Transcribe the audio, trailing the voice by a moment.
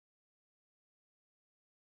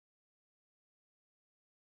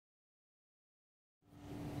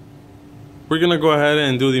We're gonna go ahead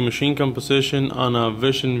and do the machine composition on a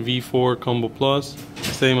Vision V4 Combo Plus,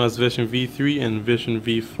 same as Vision V3 and Vision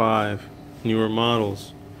V5 newer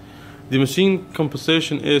models. The machine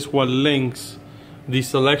composition is what links the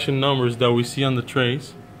selection numbers that we see on the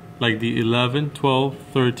trays, like the 11, 12,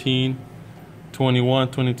 13,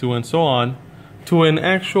 21, 22, and so on, to an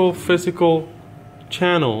actual physical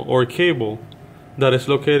channel or cable that is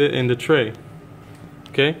located in the tray.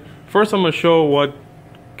 Okay, first I'm going to show what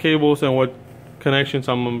cables and what connections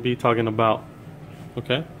I'm going to be talking about.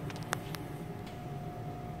 Okay,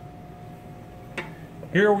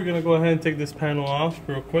 here we're going to go ahead and take this panel off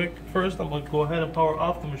real quick. First I'm going to go ahead and power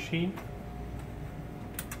off the machine.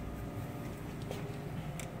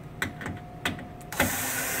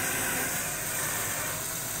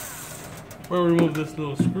 We'll remove this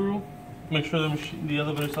little screw, make sure the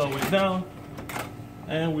elevator is all the way down,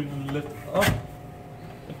 and we lift up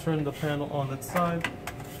and turn the panel on its side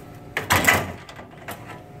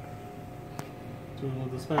to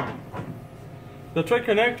remove this panel. The tray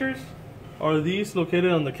connectors are these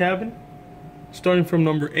located on the cabin, starting from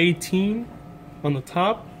number 18 on the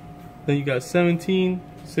top. Then you got 17,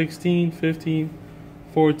 16, 15,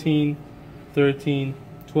 14, 13,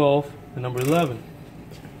 12, and number 11.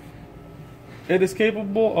 It is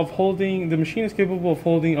capable of holding, the machine is capable of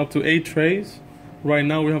holding up to 8 trays. Right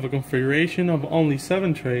now we have a configuration of only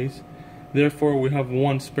 7 trays, therefore we have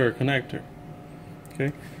 1 spare connector.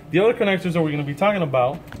 Okay. The other connectors that we're going to be talking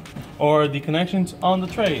about are the connections on the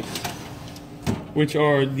trays, which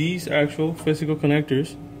are these actual physical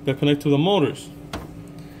connectors that connect to the motors.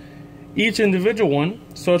 Each individual one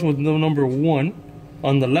starts with the number 1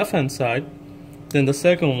 on the left hand side, then the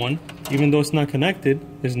second one, even though it's not connected,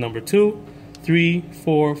 is number 2, 3,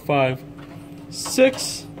 4, 5,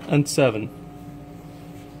 6, and 7.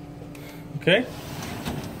 Okay?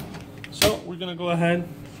 So we're going to go ahead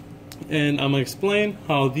and I'm going to explain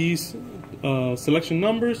how these selection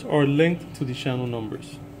numbers are linked to the channel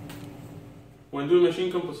numbers. When doing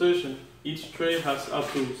machine composition, each tray has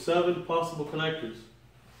up to 7 possible connectors.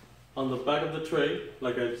 On the back of the tray,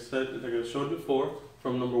 like I showed before,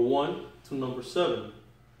 from number 1 to number 7.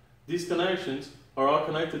 These connections are all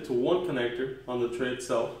connected to one connector on the tray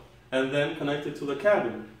itself and then connected to the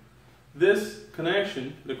cabin. This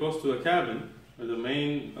connection that goes to the cabin, or the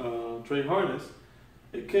main tray harness,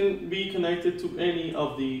 it can be connected to any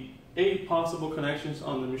of the 8 possible connections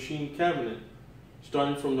on the machine cabinet,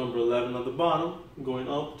 starting from number 11 at the bottom, going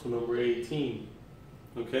up to number 18.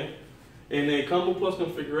 Okay? In a Combo Plus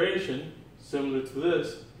configuration, similar to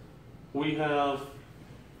this, we have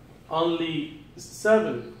only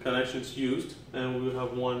 7 connections used, and we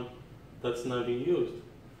have 1 that's not being used.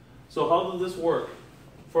 So how does this work?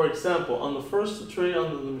 For example, on the first tray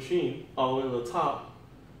on the machine, all the way on the top,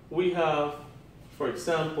 we have, for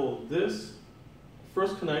example, this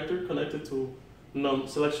first connector connected to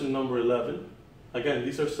selection number 11. Again,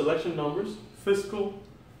 these are selection numbers, physical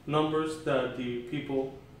numbers that the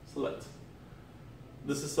people select.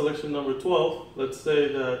 This is selection number 12. Let's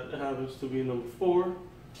say that it happens to be number 4,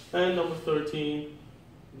 and number 13,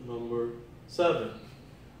 number 7.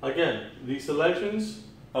 Again, these selections,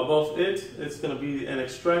 above it's going to be an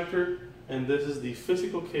extractor, and this is the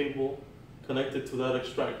physical cable connected to that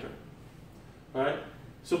extractor. Alright?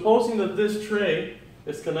 Supposing that this tray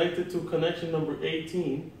is connected to connection number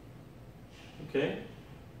 18, okay?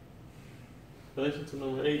 Connection to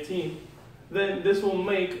number 18, then this will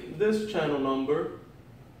make this channel number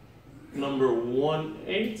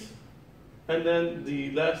 18, and then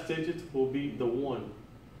the last digit will be the 1.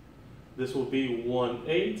 This will be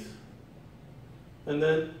 18, and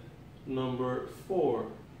then number 4.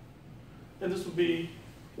 And this will be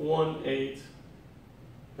 18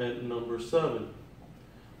 and number 7.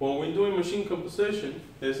 When we're doing machine composition,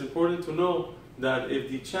 it's important to know that if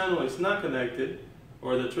the channel is not connected,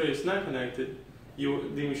 or the tray is not connected,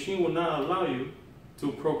 the machine will not allow you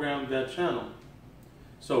to program that channel.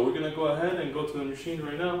 So we're going to go ahead and go to the machine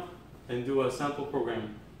right now and do a sample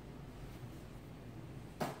programming.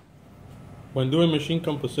 When doing machine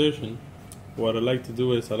composition, what I like to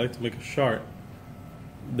do is I like to make a chart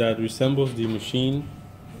that resembles the machine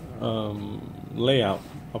layout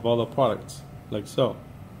of all the products, like so.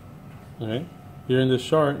 Okay. Here in this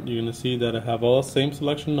chart, you're going to see that I have all the same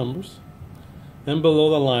selection numbers, and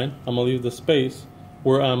below the line, I'm going to leave the space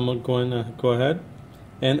where I'm going to go ahead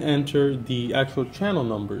and enter the actual channel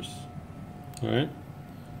numbers. Alright.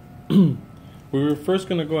 We're first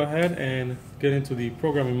going to go ahead and get into the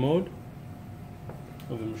programming mode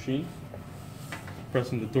of the machine.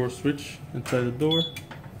 Pressing the door switch inside the door,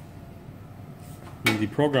 and the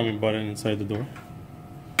programming button inside the door.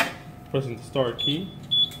 Pressing the start key,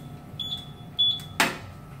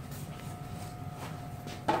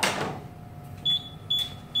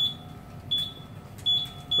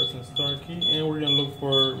 the start key, and we're going to look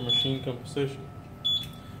for machine composition.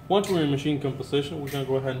 Once we're in machine composition, we're going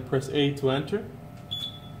to go ahead and press A to enter.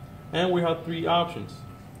 And we have three options.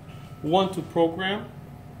 1 to program,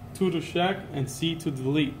 2 to check, and C to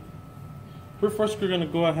delete. First, we're going to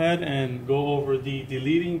go ahead and go over the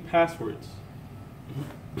deleting passwords.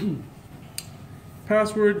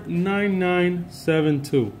 Password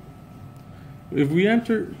 9972. If we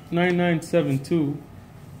enter 9972,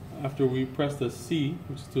 after we press the C,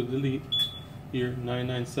 which is to delete, here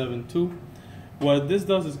 9972, what this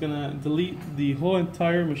does is going to delete the whole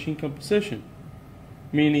entire machine composition,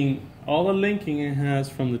 meaning all the linking it has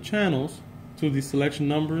from the channels to the selection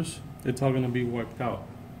numbers, it's all going to be wiped out.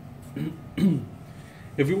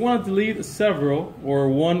 If we want to delete several or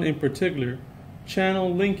one in particular,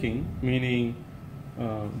 channel linking, meaning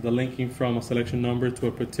the linking from a selection number to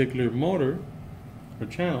a particular motor or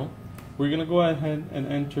channel, we're going to go ahead and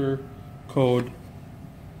enter code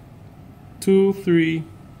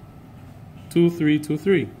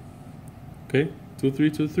 232323. Okay,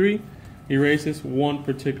 2323 erases one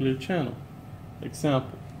particular channel.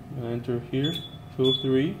 Example, I'm going to enter here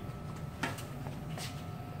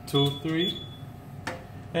 2323,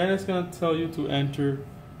 and it's going to tell you to enter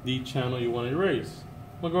the channel you want to erase.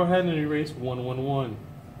 We'll go ahead and erase 111.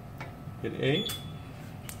 Hit A,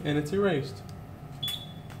 and it's erased.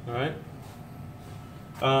 Alright.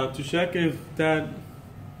 To check if that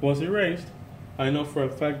was erased, I know for a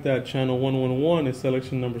fact that channel 111 is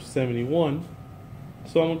selection number 71.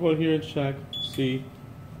 So I'm going to go here and check, see,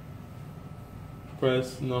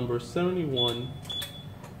 press number 71,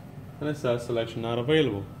 and it says selection not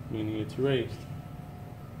available, meaning it's erased.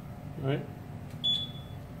 Alright.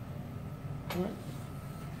 Alright.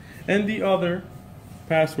 And the other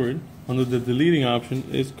password under the deleting option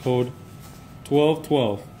is code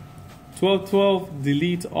 1212. 1212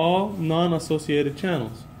 deletes all non-associated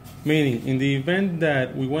channels, meaning in the event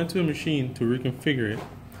that we went to a machine to reconfigure it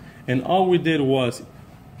and all we did was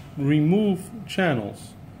remove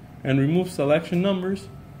channels and remove selection numbers,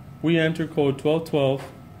 we enter code 1212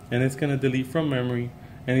 and it's going to delete from memory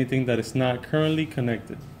anything that is not currently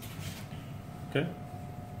connected. Okay?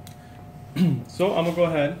 So I'm going to go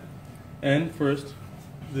ahead and first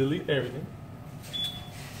delete everything.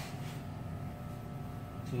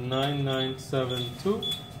 9972.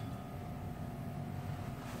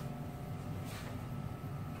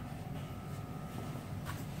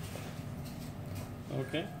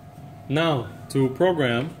 Okay. Now to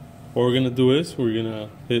program, what we're gonna do is we're gonna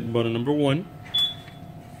hit button number 1.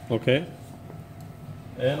 Okay.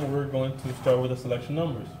 And we're going to start with the selection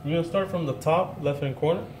numbers. We're gonna start from the top left hand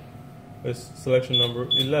corner. It's selection number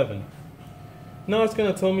 11. Now it's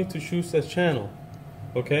gonna tell me to choose a channel.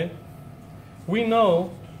 Okay. We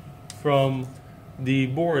know from the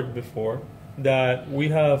board before that we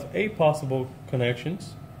have 8 possible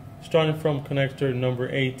connections, starting from connector number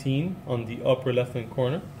 18 on the upper left hand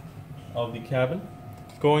corner of the cabin,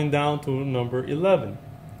 going down to number 11.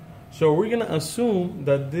 So we're going to assume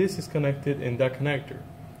that this is connected in that connector.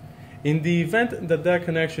 In the event that that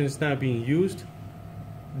connection is not being used,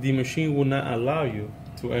 the machine will not allow you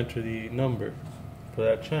to enter the number for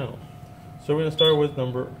that channel. So we're going to start with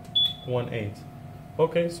number 18.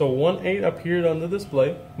 Okay, so 18 appeared on the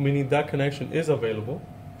display, meaning that connection is available,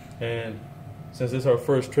 and since it's our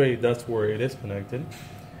first tray, that's where it is connected.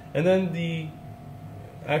 And then the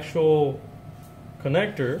actual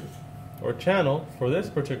connector or channel for this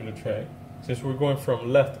particular tray, since we're going from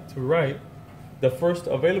left to right, the first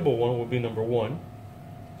available one will be number 1.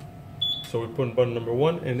 So we put in button number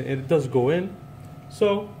 1 and it does go in,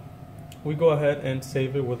 so we go ahead and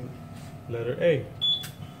save it with letter A.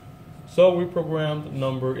 So we programmed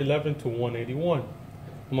number 11 to 181.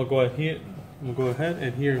 I'm gonna go ahead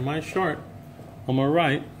and here in my chart, I'm gonna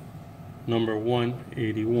write number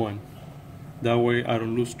 181. That way I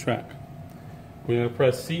don't lose track. We're gonna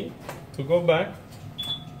press C to go back.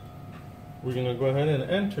 We're gonna go ahead and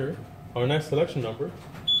enter our next selection number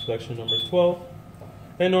 12.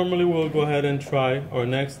 And normally we'll go ahead and try our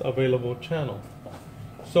next available channel.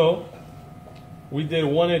 So we did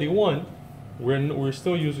 181. We're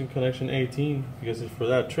still using connection 18 because it's for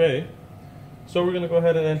that tray. So we're going to go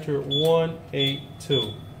ahead and enter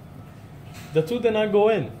 182. The 2 did not go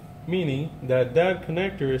in, meaning that that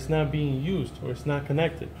connector is not being used or it's not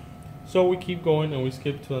connected. So we keep going and we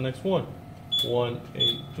skip to the next one.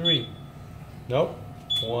 183. Nope.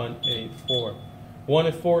 184.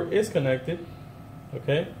 184 is connected.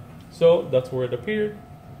 Okay. So that's where it appeared.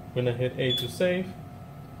 We're going to hit A to save.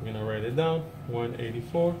 We're going to write it down.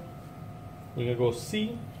 184. We're going to go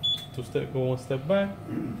C to go one step back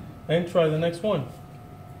and try the next one.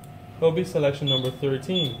 It'll be selection number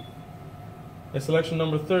 13. At selection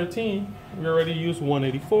number 13, we already used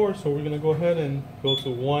 184, so we're going to go ahead and go to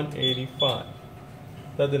 185.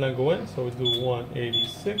 That did not go in, so we do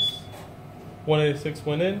 186. 186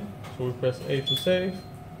 went in, so we press A to save.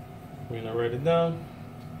 We're going to write it down,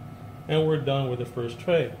 and we're done with the first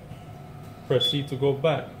tray. Press C to go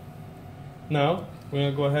back. Now, we're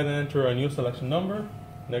going to go ahead and enter our new selection number.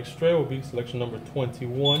 Next tray will be selection number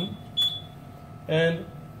 21, and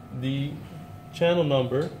the channel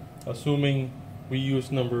number, assuming we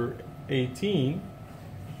use number 18,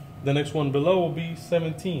 the next one below will be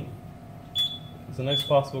 17. It's the next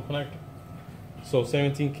possible connector. So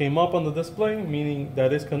 17 came up on the display, meaning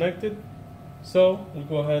that is connected. So we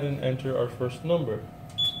go ahead and enter our first number,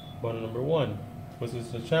 button number 1, which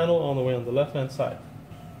is the channel all the way on the left hand side.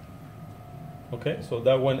 Okay, so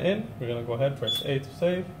that went in. We're going to go ahead, press A to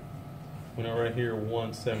save. We're going to write here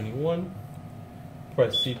 171.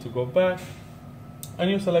 Press C to go back. A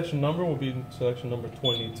new selection number will be selection number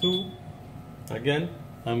 22. Again,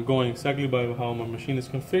 I'm going exactly by how my machine is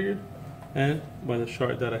configured and by the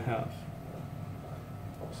chart that I have.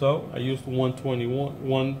 So I used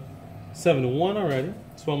 171 already,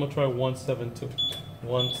 so I'm going to try 172.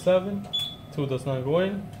 172 does not go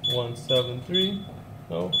in. 173,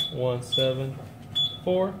 no,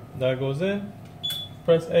 174, that goes in.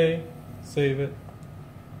 Press A, save it,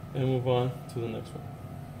 and move on to the next one,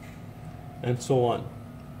 and so on.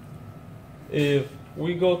 If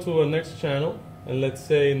we go to a next channel, and let's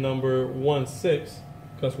say number 16,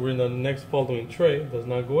 because we're in the next following tray, does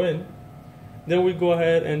not go in, then we go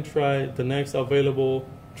ahead and try the next available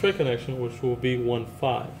tray connection, which will be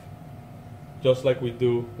 15, just like we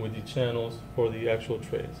do with the channels for the actual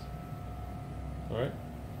trays. Alright.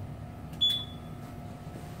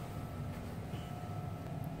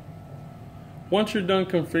 Once you're done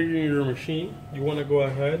configuring your machine, you want to go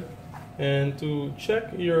ahead and to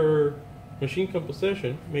check your machine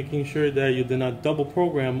composition, making sure that you did not double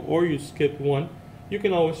program or you skipped one. You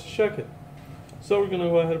can always check it. So we're going to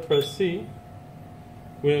go ahead and press C.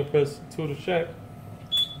 We're going to press 2 to check,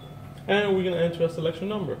 and we're going to enter a selection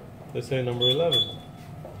number. Let's say number 11.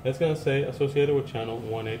 It's going to say associated with channel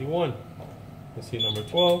 181. Let's see number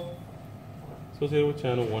 12, associated with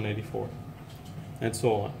channel 184, and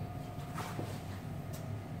so on.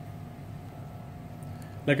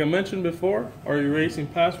 Like I mentioned before, our erasing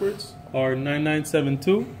passwords are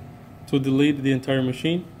 9972 to delete the entire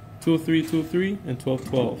machine, 2323 and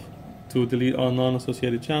 1212 to delete all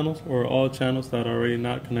non-associated channels or all channels that are already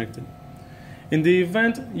not connected. In the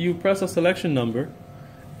event you press a selection number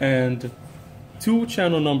and 2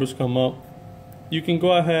 channel numbers come up, you can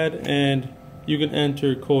go ahead and you can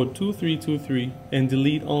enter code 2323 and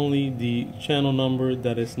delete only the channel number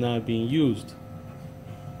that is not being used.